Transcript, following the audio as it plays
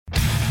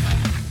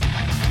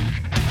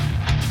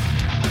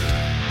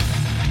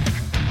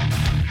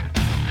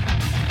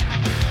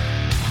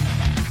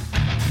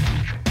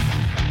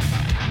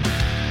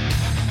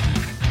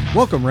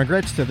Welcome,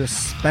 Regrets, to this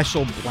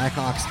special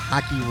Blackhawks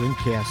Hockey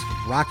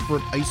Ringcast Rockford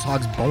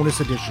IceHogs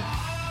bonus edition.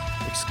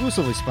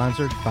 Exclusively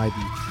sponsored by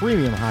the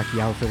premium hockey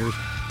outfitters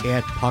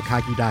at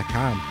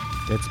puckhockey.com.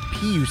 That's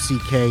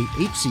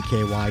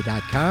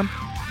PUCKHCKY.com.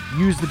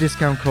 Use the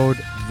discount code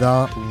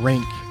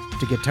THERINK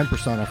to get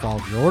 10% off all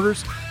of your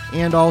orders,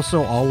 and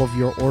also all of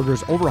your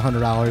orders over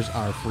 $100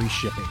 are free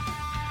shipping.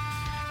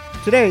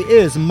 Today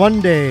is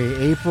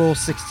Monday, April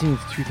 16th,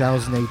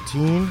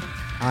 2018.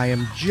 I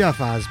am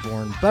Jeff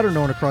Osborne, better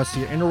known across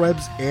the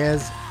interwebs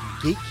as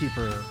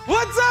Gatekeeper.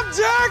 What's up,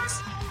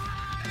 jerks?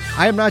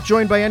 I am not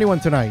joined by anyone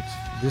tonight.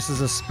 This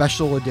is a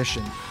special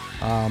edition.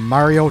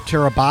 Mario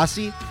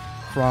Terabasi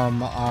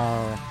from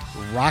our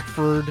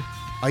Rockford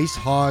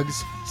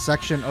IceHogs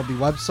section of the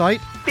website.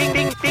 Ding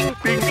ding ding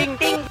ding ding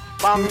ding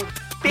bong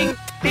ding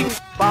ding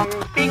bong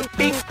ding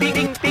ding ding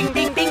ding ding ding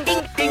ding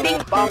ding ding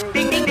ding bong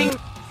ding ding ding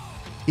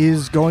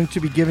Is going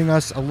to be giving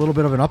us a little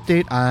bit of an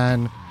update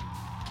on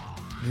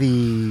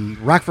the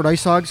Rockford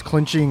IceHogs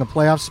clinching a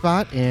playoff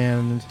spot,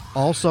 and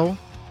also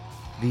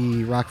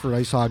the Rockford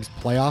IceHogs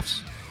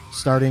playoffs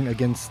starting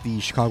against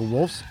the Chicago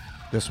Wolves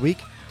this week.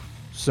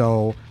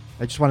 So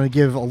I just wanted to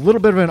give a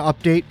little bit of an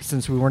update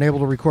since we weren't able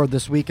to record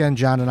this weekend.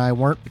 John and I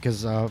weren't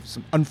because of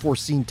some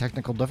unforeseen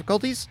technical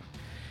difficulties.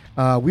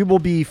 We will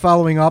be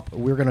following up.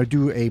 We're going to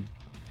do a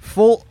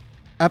full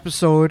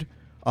episode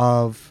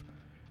of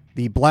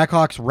the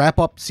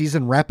Blackhawks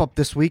season wrap-up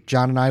this week.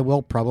 John and I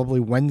will, probably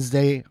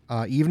Wednesday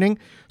evening.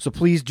 So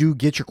please do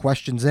get your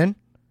questions in.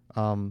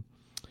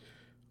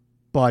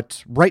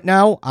 But right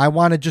now, I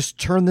want to just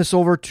turn this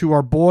over to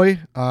our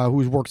boy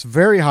who works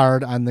very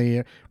hard on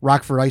the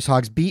Rockford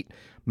IceHogs beat,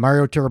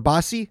 Mario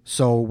Terabasi.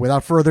 So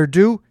without further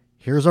ado,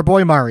 here's our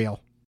boy Mario.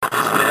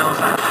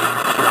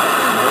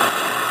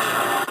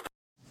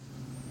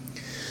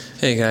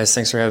 Hey guys,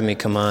 thanks for having me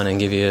come on and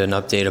give you an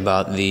update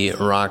about the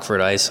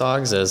Rockford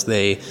IceHogs as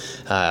they,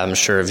 I'm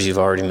sure as you've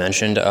already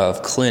mentioned,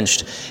 have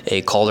clinched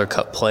a Calder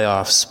Cup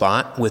playoff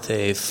spot with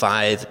a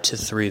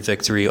 5-3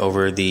 victory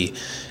over the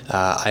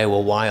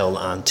Iowa Wild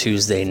on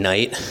Tuesday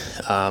night.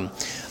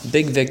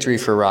 Big victory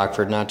for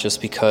Rockford, not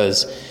just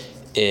because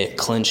it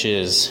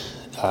clinches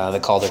the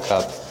Calder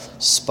Cup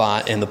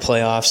spot in the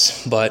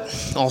playoffs, but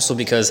also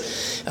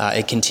because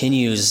it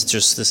continues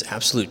just this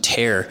absolute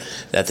tear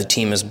that the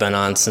team has been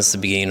on since the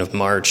beginning of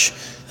March.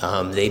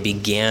 They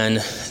began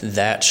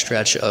that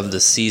stretch of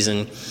the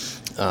season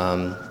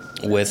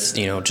with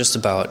just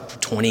about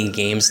 20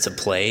 games to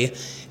play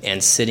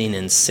and sitting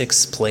in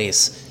 6th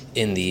place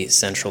in the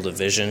Central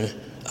Division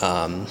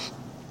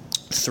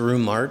through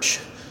March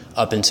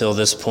up until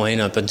this point,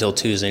 up until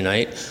Tuesday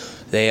night.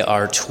 They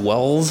are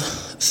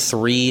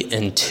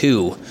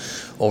 12-3-2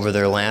 over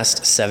their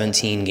last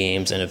 17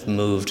 games and have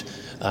moved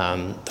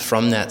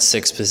from that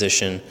 6th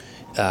position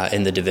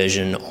in the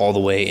division all the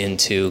way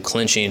into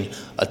clinching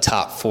a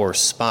top 4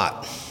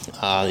 spot.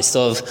 They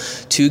still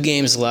have 2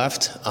 games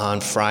left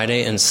on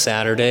Friday and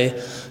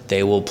Saturday.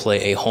 They will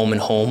play a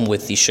home-and-home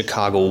with the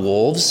Chicago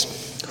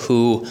Wolves,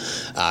 who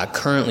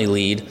currently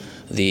lead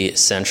the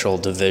Central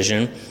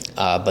Division.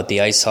 But the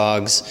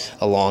IceHogs,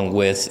 along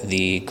with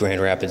the Grand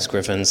Rapids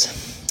Griffins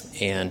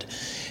and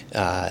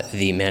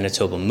the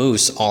Manitoba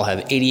Moose, all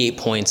have 88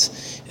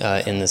 points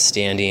in the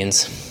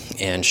standings,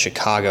 and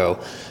Chicago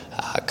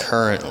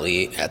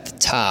currently at the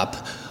top,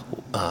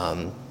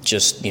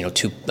 just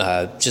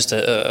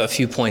a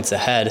few points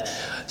ahead.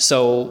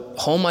 So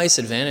home ice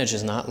advantage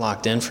is not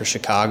locked in for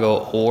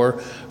Chicago or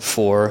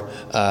for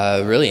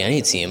really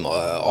any team.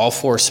 All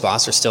 4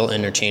 spots are still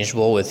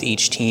interchangeable, with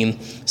each team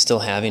still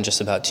having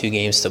just about 2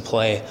 games to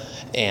play,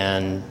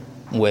 and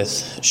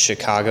with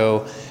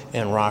Chicago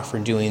and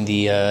Rockford doing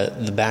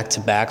the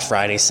back-to-back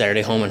Friday,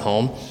 Saturday, home and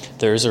home,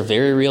 there's a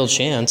very real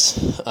chance,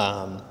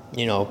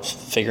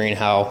 figuring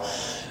how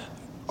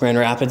Grand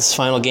Rapids'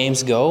 final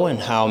games go and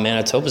how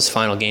Manitoba's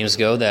final games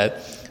go,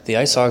 that the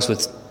IceHogs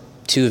with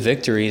 2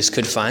 victories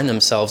could find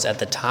themselves at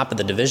the top of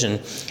the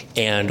division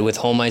and with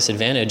home ice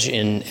advantage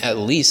in at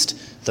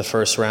least the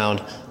first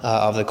round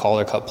of the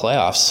Calder Cup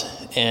playoffs.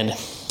 And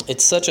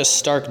it's such a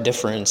stark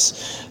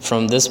difference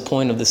from this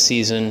point of the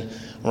season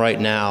right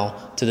now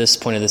to this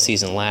point of the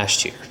season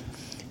last year.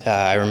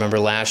 I remember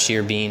last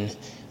year being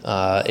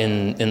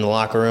in the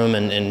locker room,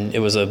 and it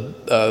was a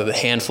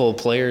handful of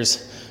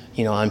players,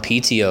 on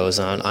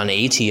PTOs, on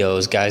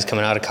ATOs, guys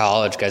coming out of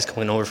college, guys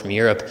coming over from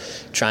Europe,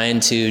 trying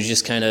to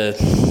just kind of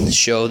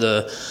show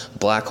the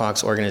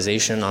Blackhawks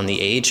organization on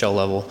the AHL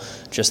level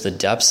just the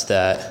depths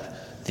that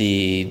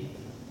the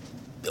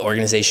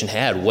organization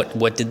had.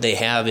 What did they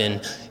have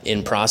in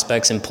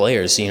prospects and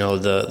players?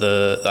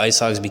 The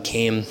IceHogs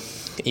became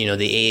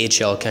the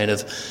AHL kind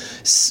of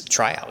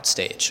tryout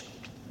stage.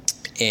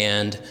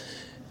 And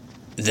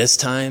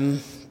this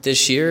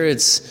year,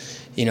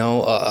 it's,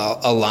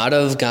 a lot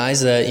of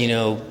guys that,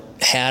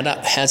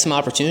 had some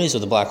opportunities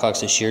with the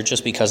Blackhawks this year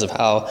just because of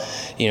how,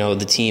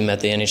 the team at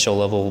the NHL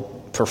level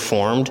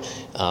performed.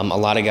 A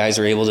lot of guys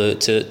are able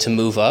to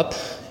move up,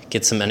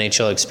 get some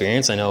NHL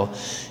experience. I know,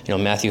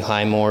 Matthew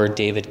Highmore,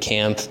 David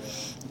Camp,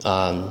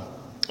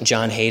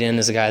 John Hayden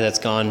is a guy that's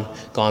gone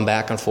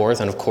back and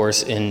forth, and of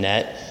course in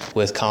net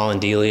with Colin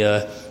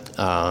Delia,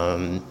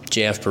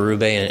 JF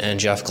Berube, and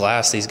Jeff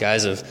Glass. These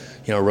guys have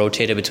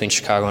rotated between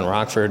Chicago and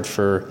Rockford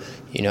for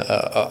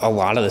a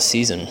lot of the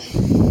season.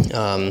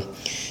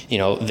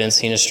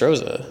 Vince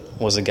Hinostroza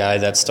was a guy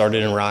that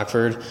started in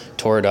Rockford,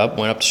 tore it up,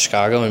 went up to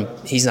Chicago, and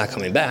he's not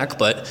coming back.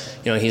 But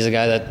he's a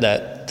guy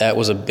that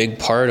was a big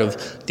part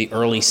of the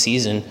early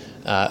season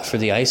for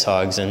the Ice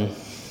Hogs, and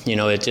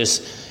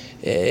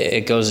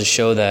it goes to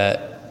show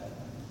that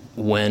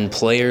when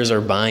players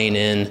are buying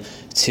in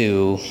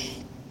to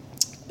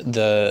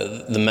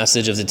the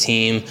message of the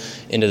team,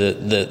 into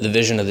the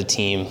vision of the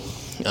team,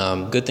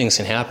 good things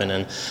can happen.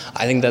 And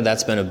I think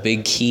that's been a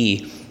big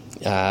key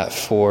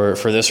for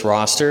this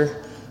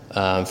roster,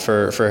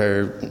 for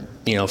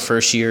her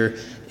first year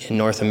in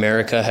North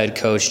America. Head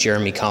coach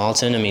Jeremy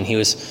Colleton. I mean,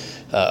 he's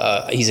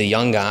a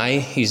young guy.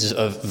 He's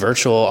a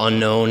virtual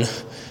unknown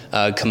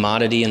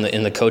commodity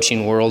in the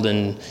coaching world,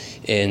 and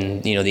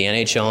in the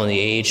NHL and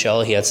the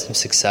AHL. He had some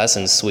success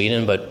in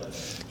Sweden, but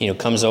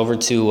comes over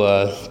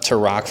to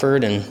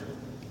Rockford, and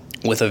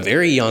with a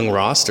very young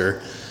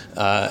roster,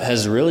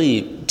 has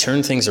really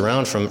turned things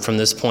around from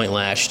this point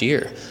last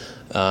year.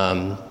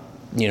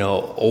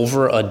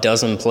 Over a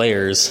dozen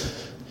players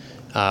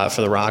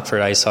for the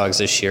Rockford Ice Hogs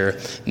this year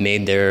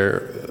made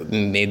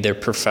their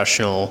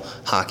professional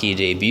hockey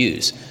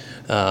debuts.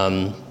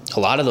 A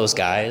lot of those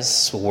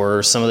guys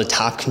were some of the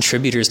top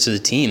contributors to the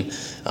team.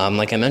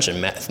 Like I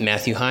mentioned,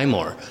 Matthew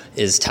Highmore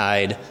is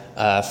tied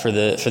for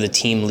the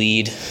team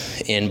lead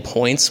in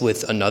points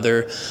with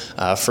another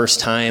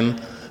first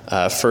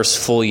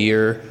full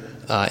year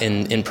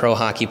in pro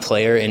hockey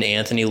player in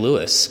Anthony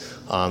Lewis.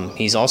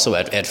 He's also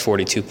at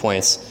 42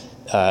 points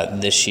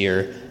this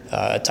year,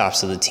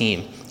 tops of the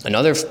team.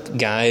 Another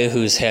guy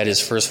who's had his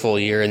first full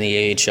year in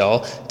the AHL,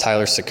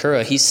 Tyler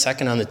Sakura, he's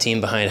second on the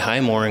team behind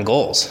Highmore in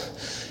goals.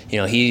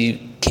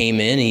 He came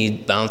in, he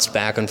bounced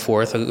back and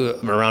forth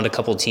around a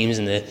couple teams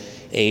in the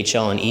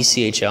AHL and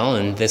ECHL,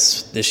 and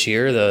this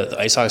year the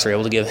Ice Hogs were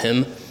able to give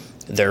him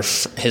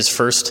his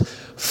first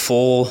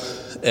full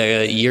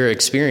year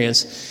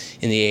experience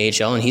in the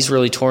AHL, and he's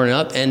really torn it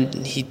up, and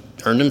he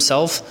earned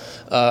himself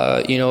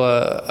a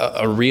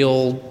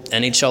real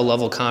NHL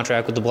level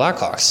contract with the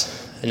Blackhawks.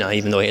 Now,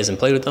 even though he hasn't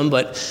played with them,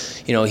 but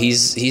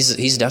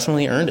he's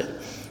definitely earned it.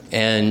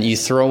 And you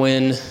throw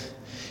in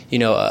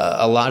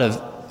a lot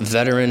of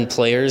veteran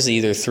players,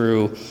 either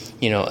through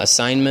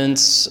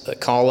assignments,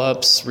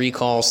 call-ups,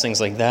 recalls,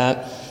 things like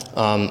that,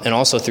 and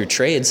also through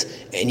trades,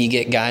 and you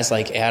get guys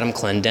like Adam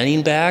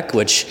Clendenning back,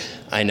 which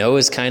I know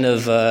is kind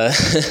of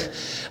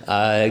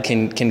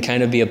can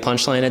kind of be a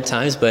punchline at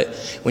times, but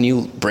when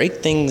you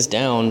break things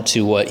down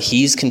to what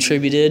he's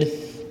contributed,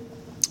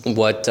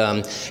 what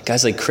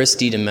guys like Chris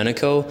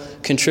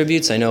DiDomenico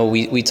contributes. I know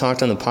we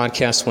talked on the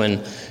podcast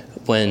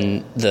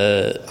when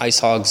the Ice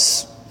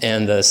Hogs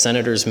and the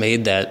Senators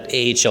made that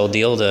AHL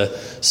deal to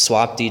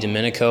swap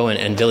DiDomenico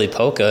and Billy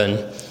Polka,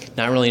 and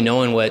not really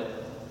knowing what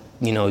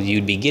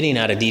you'd be getting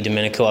out of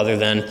DiDomenico other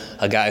than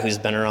a guy who's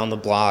been around the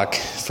block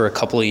for a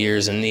couple of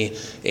years in the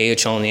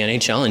AHL and the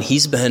NHL, and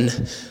he's been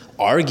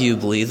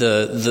arguably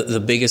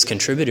the biggest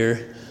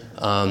contributor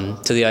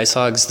to the Ice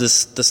Hogs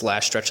this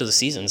last stretch of the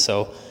season.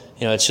 So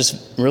it's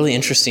just really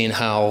interesting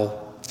how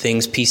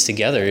things piece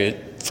together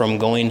from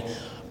going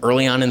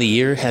early on in the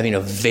year, having a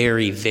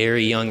very,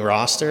 very young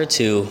roster,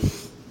 to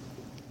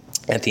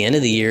at the end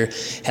of the year,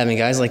 having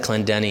guys like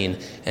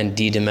Clendenning and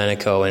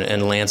DiDomenico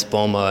and Lance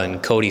Boma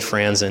and Cody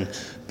Franzen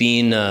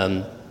being,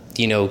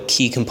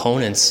 key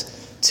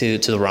components to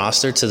the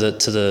roster, to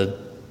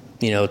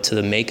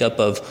the makeup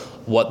of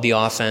what the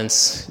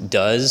offense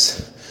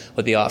does,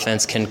 what the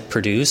offense can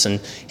produce, and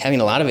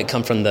having a lot of it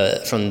come from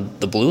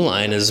the blue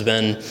line has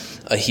been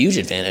a huge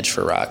advantage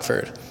for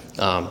Rockford.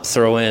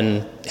 Throw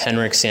in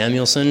Henrik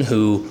Samuelsson,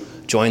 who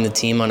joined the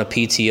team on a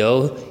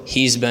PTO.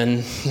 He's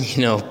been,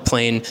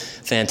 playing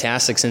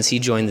fantastic since he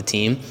joined the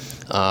team.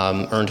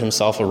 Earned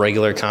himself a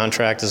regular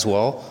contract as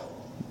well,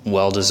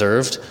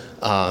 well-deserved.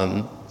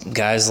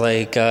 Guys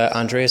like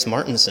Andreas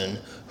Martinsson,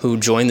 who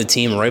joined the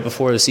team right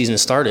before the season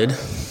started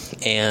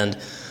and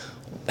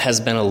has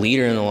been a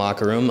leader in the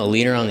locker room, a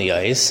leader on the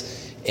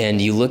ice.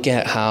 And you look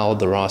at how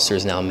the roster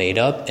is now made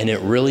up, and it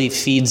really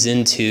feeds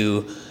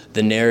into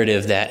the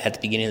narrative that at the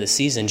beginning of the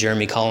season,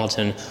 Jeremy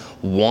Colleton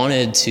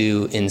wanted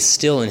to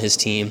instill in his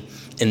team,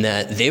 in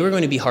that they were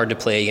going to be hard to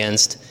play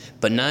against,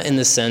 but not in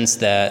the sense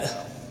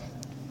that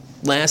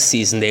last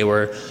season they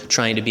were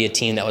trying to be a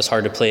team that was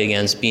hard to play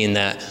against, being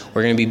that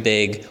we're going to be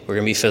big, we're going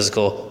to be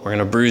physical, we're going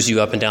to bruise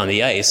you up and down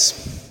the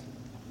ice.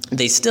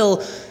 They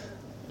still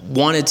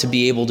wanted to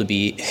be able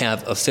to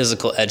have a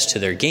physical edge to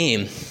their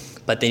game,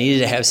 but they needed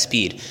to have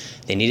speed.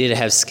 They needed to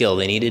have skill.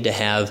 They needed to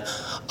have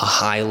a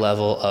high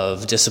level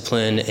of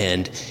discipline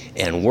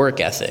and work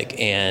ethic.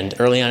 And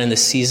early on in the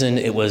season,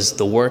 it was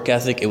the work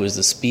ethic, it was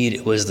the speed,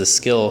 it was the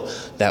skill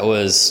that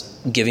was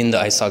giving the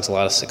Ice Hogs a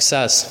lot of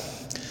success.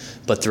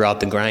 But throughout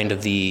the grind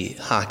of the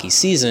hockey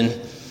season,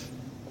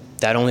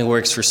 that only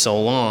works for so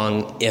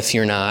long if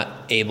you're not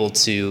able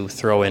to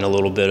throw in a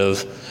little bit of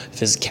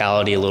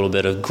physicality, a little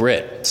bit of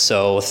grit.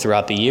 So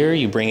throughout the year,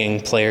 you bring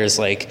in players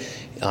like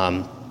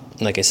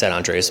I said,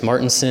 Andreas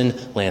Martinson,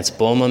 Lance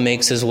Boma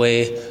makes his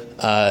way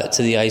to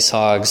the Ice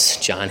Hogs.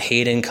 John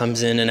Hayden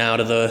comes in and out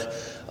of the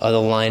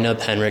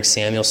lineup. Henrik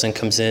Samuelsson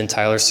comes in.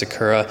 Tyler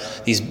Sakura.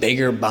 These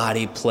bigger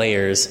body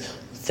players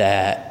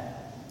that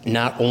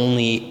not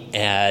only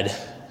add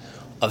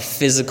a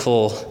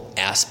physical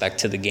aspect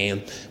to the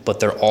game, but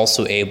they're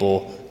also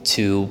able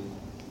to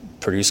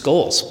produce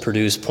goals,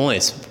 produce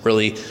points,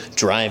 really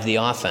drive the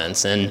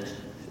offense. And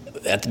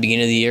at the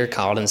beginning of the year,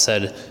 Colliton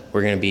said,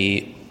 we're going to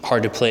be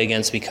hard to play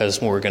against because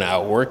we're going to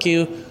outwork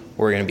you,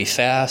 we're going to be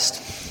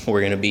fast,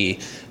 we're going to be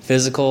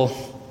physical,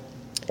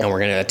 and we're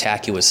going to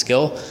attack you with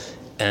skill.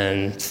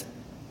 And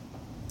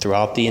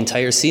throughout the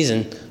entire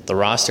season, the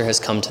roster has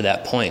come to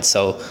that point.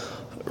 So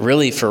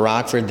really for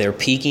Rockford, they're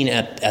peaking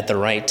at the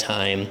right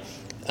time,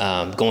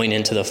 going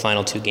into the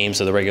final 2 games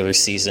of the regular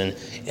season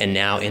and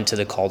now into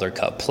the Calder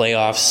Cup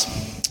playoffs.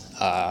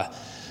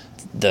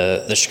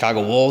 The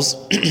Chicago Wolves,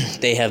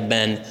 they have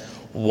been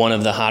one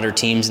of the hotter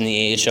teams in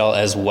the AHL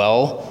as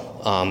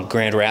well.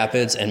 Grand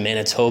Rapids and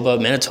Manitoba.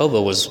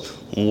 Manitoba was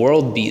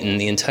world beaten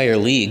the entire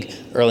league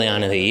early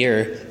on in the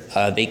year.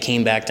 They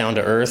came back down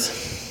to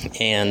earth,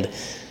 and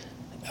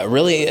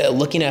really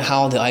looking at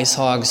how the Ice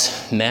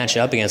Hogs match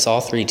up against all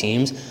 3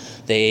 teams,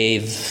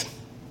 they've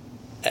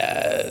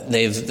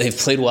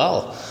played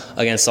well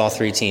against all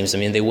 3 teams. I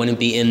mean, they wouldn't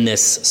be in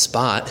this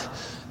spot,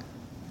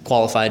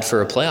 qualified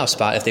for a playoff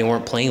spot, if they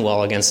weren't playing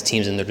well against the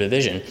teams in their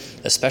division,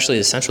 especially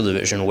the Central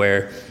Division,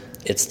 where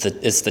it's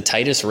the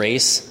tightest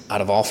race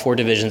out of all 4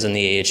 divisions in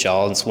the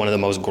AHL. It's one of the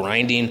most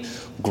grinding,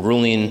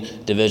 grueling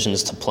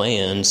divisions to play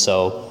in.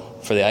 So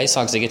for the Ice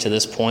Hogs to get to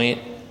this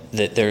point,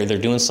 that they're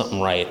doing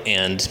something right.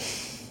 And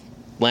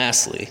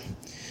lastly,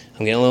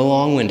 I'm getting a little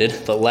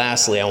long-winded, but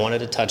lastly, I wanted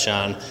to touch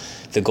on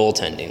the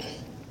goaltending.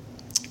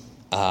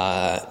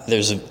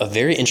 There's a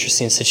very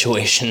interesting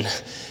situation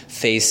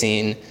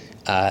facing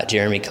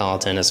Jeremy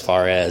Colliton as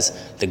far as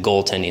the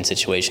goaltending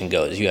situation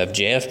goes. You have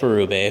J.F.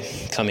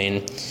 Berube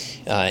coming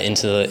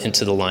into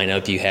the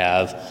lineup. You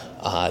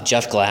have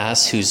Jeff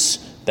Glass, who's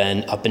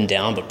been up and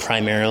down, but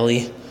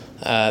primarily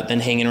been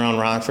hanging around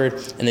Rockford.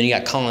 And then you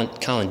got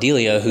Colin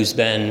Delia, who's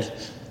been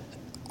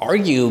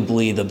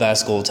arguably the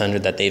best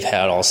goaltender that they've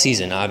had all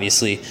season.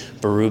 Obviously,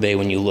 Berube,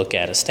 when you look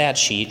at a stat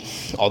sheet,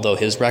 although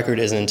his record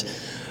isn't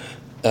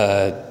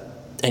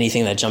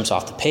anything that jumps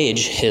off the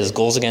page, his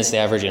goals against the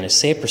average and his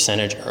save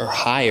percentage are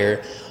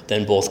higher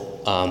than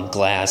both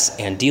Glass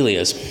and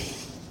Delia's.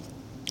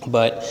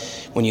 But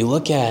when you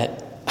look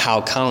at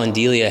how Colin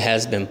Delia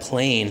has been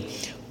playing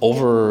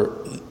over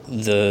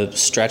the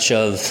stretch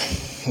of,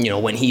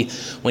 when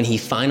he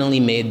finally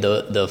made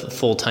the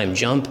full-time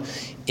jump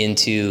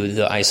into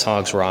the Ice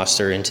Hogs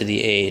roster, into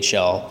the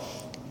AHL,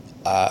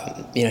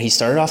 he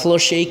started off a little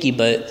shaky,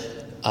 but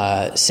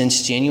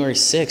since January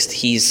 6th,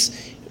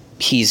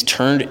 he's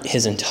turned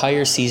his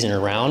entire season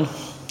around.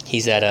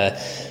 He's at a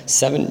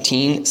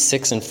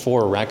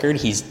 17-6-4 record.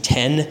 He's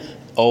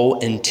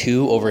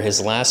 10-0-2 over his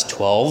last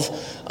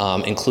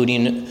 12,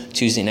 including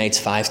Tuesday night's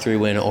 5-3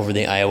 win over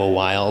the Iowa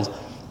Wild.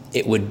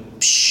 It would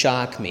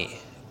shock me.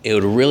 It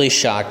would really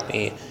shock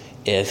me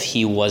if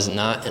he was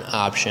not an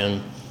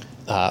option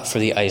for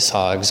the Ice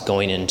Hogs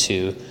going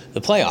into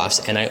the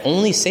playoffs. And I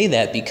only say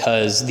that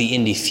because the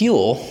Indy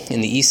Fuel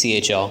in the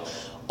ECHL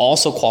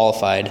also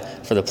qualified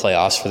for the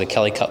playoffs, for the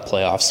Kelly Cup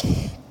playoffs.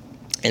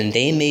 And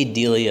they made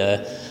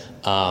Delia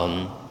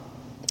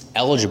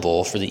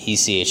eligible for the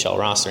ECHL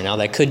roster. Now,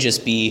 that could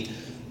just be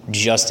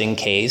just in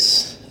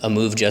case, a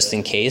move just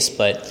in case,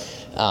 but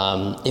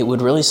it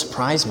would really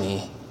surprise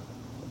me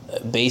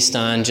based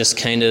on just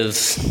kind of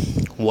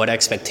what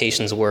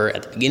expectations were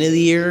at the beginning of the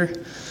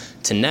year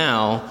to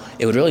now.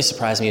 It would really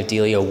surprise me if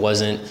Delia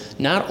wasn't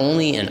not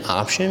only an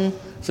option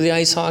for the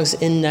Ice Hogs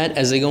in net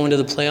as they go into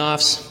the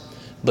playoffs,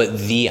 but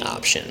the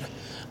option.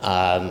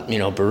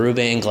 Berube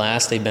and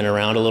Glass, they've been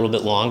around a little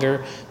bit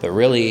longer, but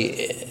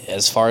really,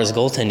 as far as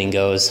goaltending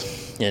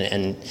goes,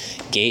 and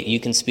Gate, you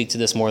can speak to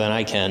this more than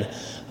I can,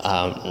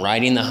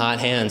 riding the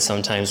hot hand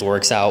sometimes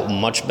works out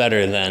much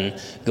better than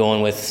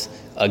going with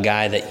a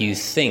guy that you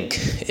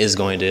think is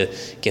going to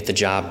get the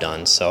job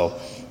done. So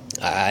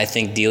I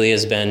think Delia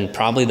has been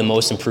probably the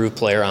most improved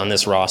player on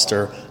this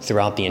roster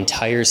throughout the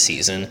entire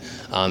season,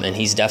 and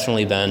he's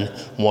definitely been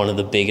one of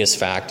the biggest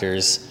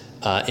factors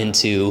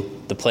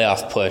into the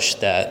playoff push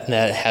that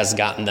has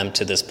gotten them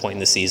to this point in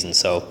the season.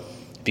 So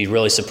be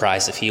really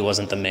surprised if he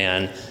wasn't the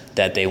man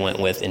that they went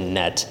with in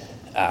net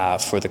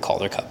for the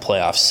Calder Cup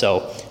playoffs.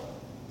 So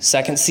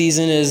second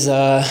season is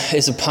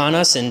upon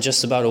us in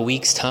just about a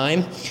week's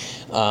time.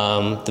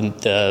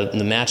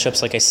 The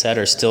matchups, like I said,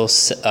 are still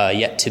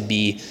yet to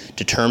be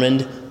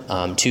determined.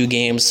 2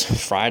 games,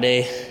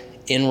 Friday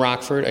in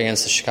Rockford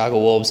against the Chicago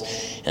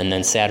Wolves, and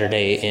then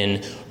Saturday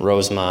in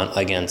Rosemont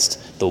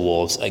against the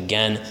Wolves.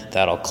 Again,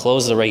 that'll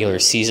close the regular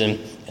season,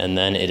 and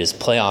then it is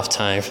playoff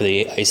time for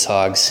the Ice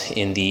Hogs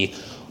in the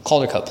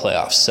Calder Cup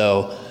playoffs.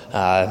 So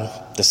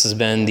the this has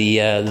been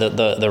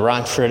the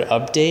Rockford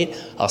update.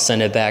 I'll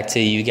send it back to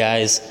you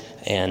guys,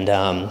 and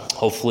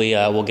hopefully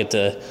we'll get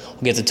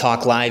to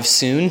talk live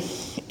soon,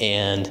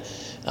 and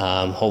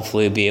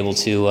hopefully be able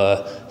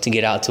to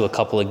get out to a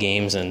couple of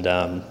games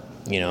and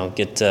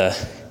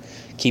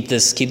keep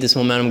this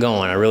momentum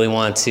going. I really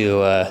want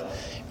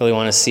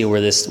to see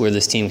where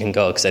this team can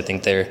go, because I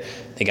think they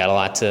got a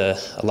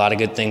lot of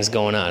good things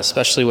going on,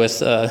 especially with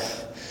the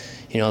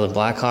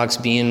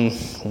Blackhawks being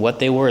what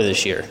they were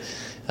this year.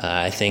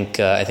 I think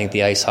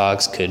the Ice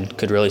Hogs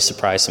could really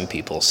surprise some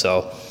people.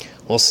 So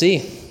we'll see.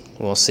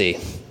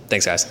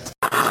 Thanks, guys.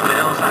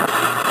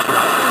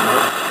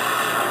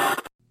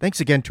 Thanks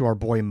again to our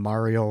boy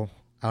Mario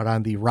out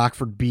on the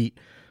Rockford beat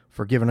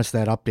for giving us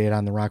that update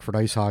on the Rockford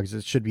Ice Hogs.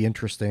 It should be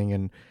interesting,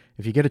 and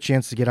if you get a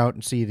chance to get out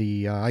and see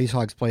the Ice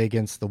Hogs play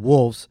against the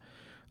Wolves,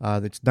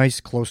 it's nice,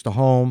 close to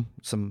home,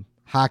 some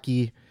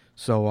hockey.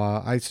 So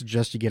I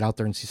suggest you get out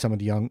there and see some of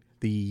the young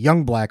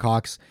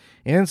Blackhawks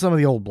and some of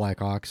the old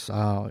Blackhawks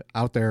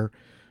out there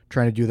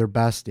trying to do their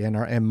best.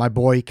 And my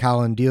boy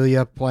Colin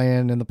Delia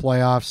playing in the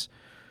playoffs.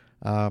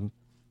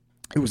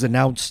 It was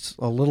announced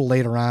a little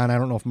later on. I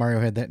don't know if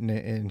Mario had that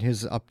in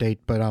his update,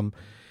 but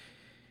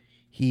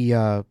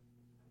JF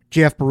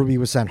Berube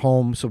was sent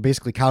home. So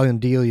basically, Colin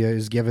Delia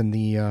is given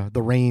the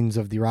reins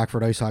of the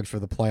Rockford Ice Hogs for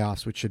the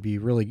playoffs, which should be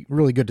really,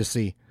 really good to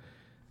see.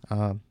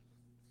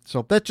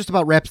 So that just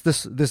about wraps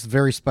this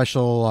very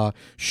special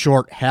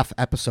short half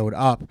episode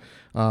up.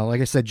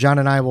 Like I said, John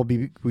and I will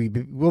be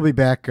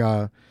back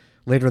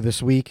later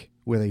this week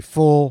with a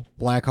full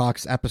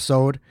Blackhawks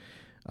episode.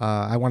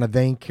 I want to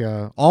thank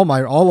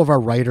all of our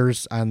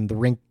writers on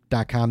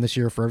therink.com this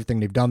year for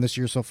everything they've done this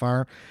year so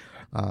far.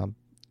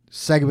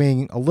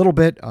 Segueing a little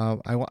bit,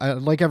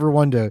 I'd like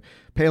everyone to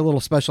pay a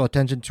little special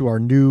attention to our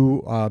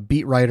new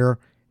beat writer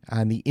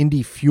on the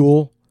Indy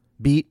Fuel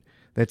beat.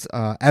 That's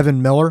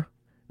Evan Miller.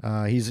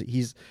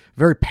 He's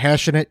very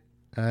passionate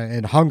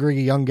and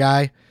hungry young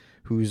guy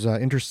who's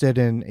interested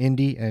in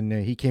Indy, and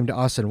he came to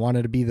us and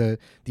wanted to be the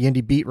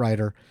Indy beat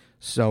writer.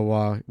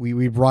 So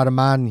we brought him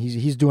on.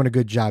 He's doing a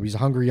good job. He's a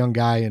hungry young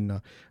guy,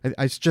 and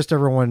I suggest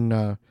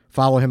everyone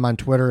follow him on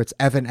Twitter. It's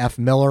Evan F.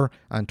 Miller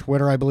on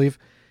Twitter, I believe,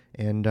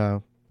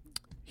 and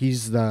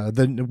he's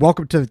the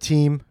welcome to the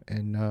team,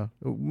 and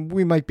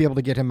we might be able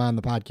to get him on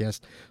the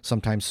podcast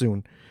sometime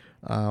soon.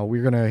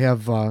 We're gonna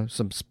have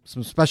some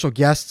special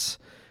guests.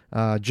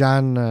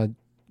 John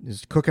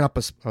is cooking up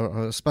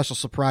a special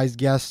surprise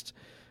guest.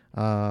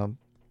 We're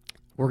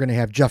gonna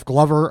have Jeff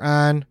Glover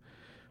on,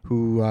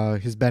 who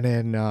has been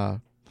in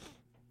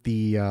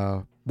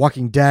the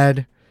Walking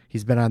Dead.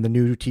 He's been on the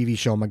new TV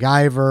show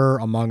MacGyver,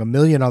 among a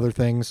million other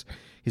things.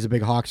 He's a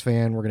big Hawks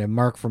fan. We're going to have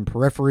Mark from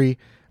Periphery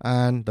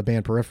on, the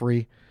band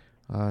Periphery.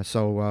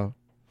 So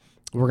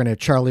we're going to have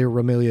Charlie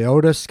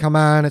Romiliotis come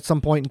on at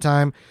some point in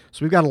time.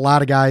 So we've got a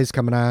lot of guys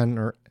coming on,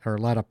 or a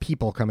lot of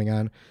people coming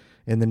on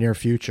in the near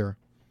future.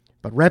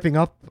 But wrapping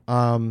up,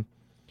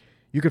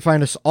 you can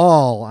find us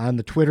all on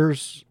the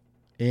Twitters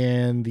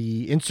and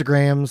the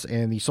Instagrams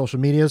and the social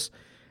medias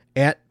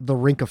at The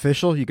Rink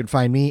Official. You can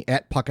find me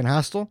at Puck and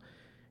Hostel.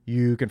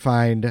 You can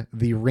find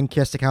the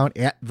Rinkcast account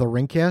at The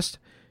Rinkcast.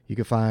 You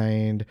can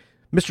find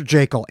Mr.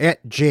 Jekyll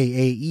at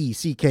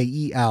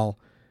JAECKEL.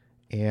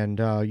 And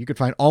you can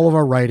find all of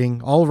our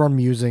writing, all of our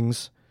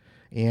musings,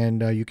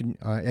 and you can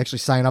actually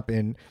sign up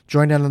and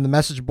join in on the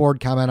message board,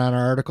 comment on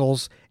our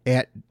articles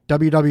at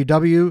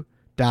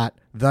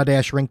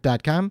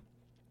www.the-rink.com.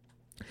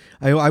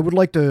 I would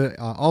like to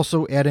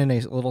also add in a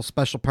little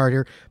special part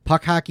here,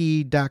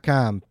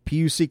 puckhockey.com,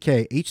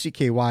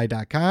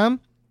 PUCKHCKY.com.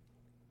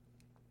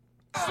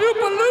 Super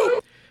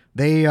Loop!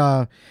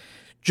 They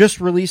just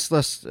released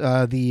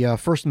the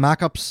first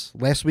mock-ups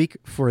last week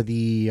for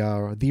the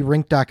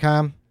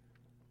rink.com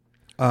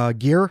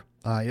gear.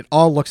 It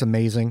all looks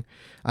amazing.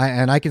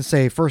 And I can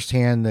say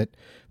firsthand that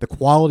the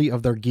quality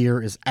of their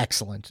gear is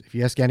excellent. If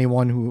you ask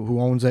anyone who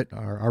owns it,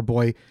 our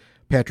boy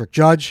Patrick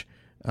Judge,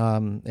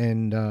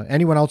 and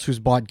anyone else who's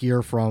bought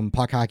gear from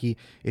Puck Hockey,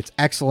 it's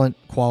excellent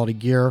quality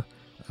gear.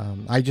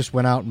 I just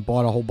went out and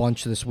bought a whole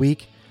bunch this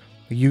week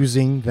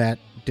using that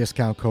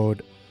discount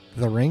code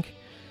THERINK,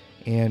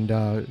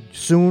 and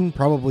soon,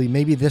 probably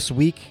maybe this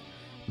week,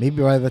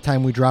 maybe by the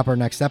time we drop our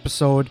next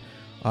episode,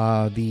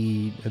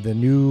 the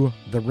new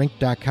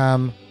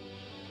therink.com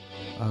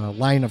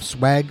line of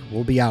swag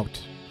will be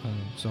out.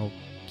 So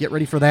get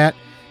ready for that.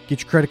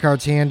 Get your credit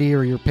cards handy,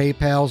 or your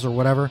PayPals, or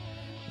whatever,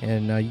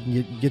 and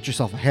you can get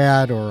yourself a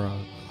hat or a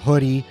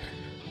hoodie.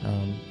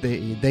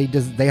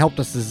 They helped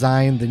us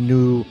design the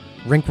new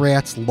Rink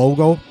Rats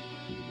logo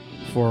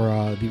for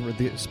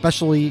the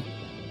especially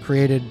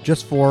created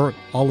just for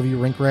all of you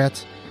Rink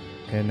Rats,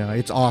 and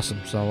it's awesome.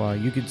 So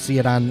you can see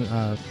it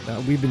on.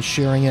 We've been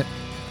sharing it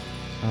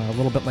a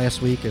little bit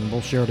last week, and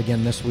we'll share it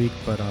again this week.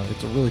 But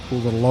it's a really cool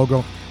little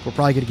logo. We're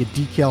probably going to get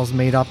decals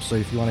made up. So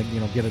if you want to,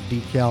 get a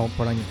decal,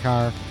 put on your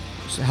car,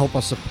 just help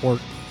us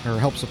support our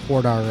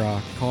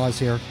cause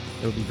here.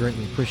 It would be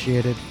greatly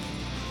appreciated.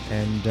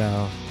 And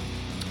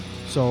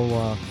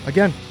so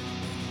again,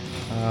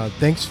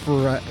 thanks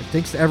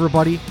to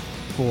everybody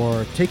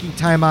for taking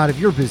time out of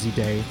your busy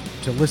day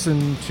to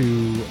listen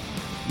to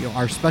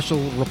our special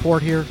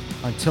report here.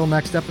 Until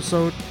next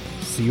episode,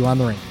 see you on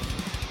the ring.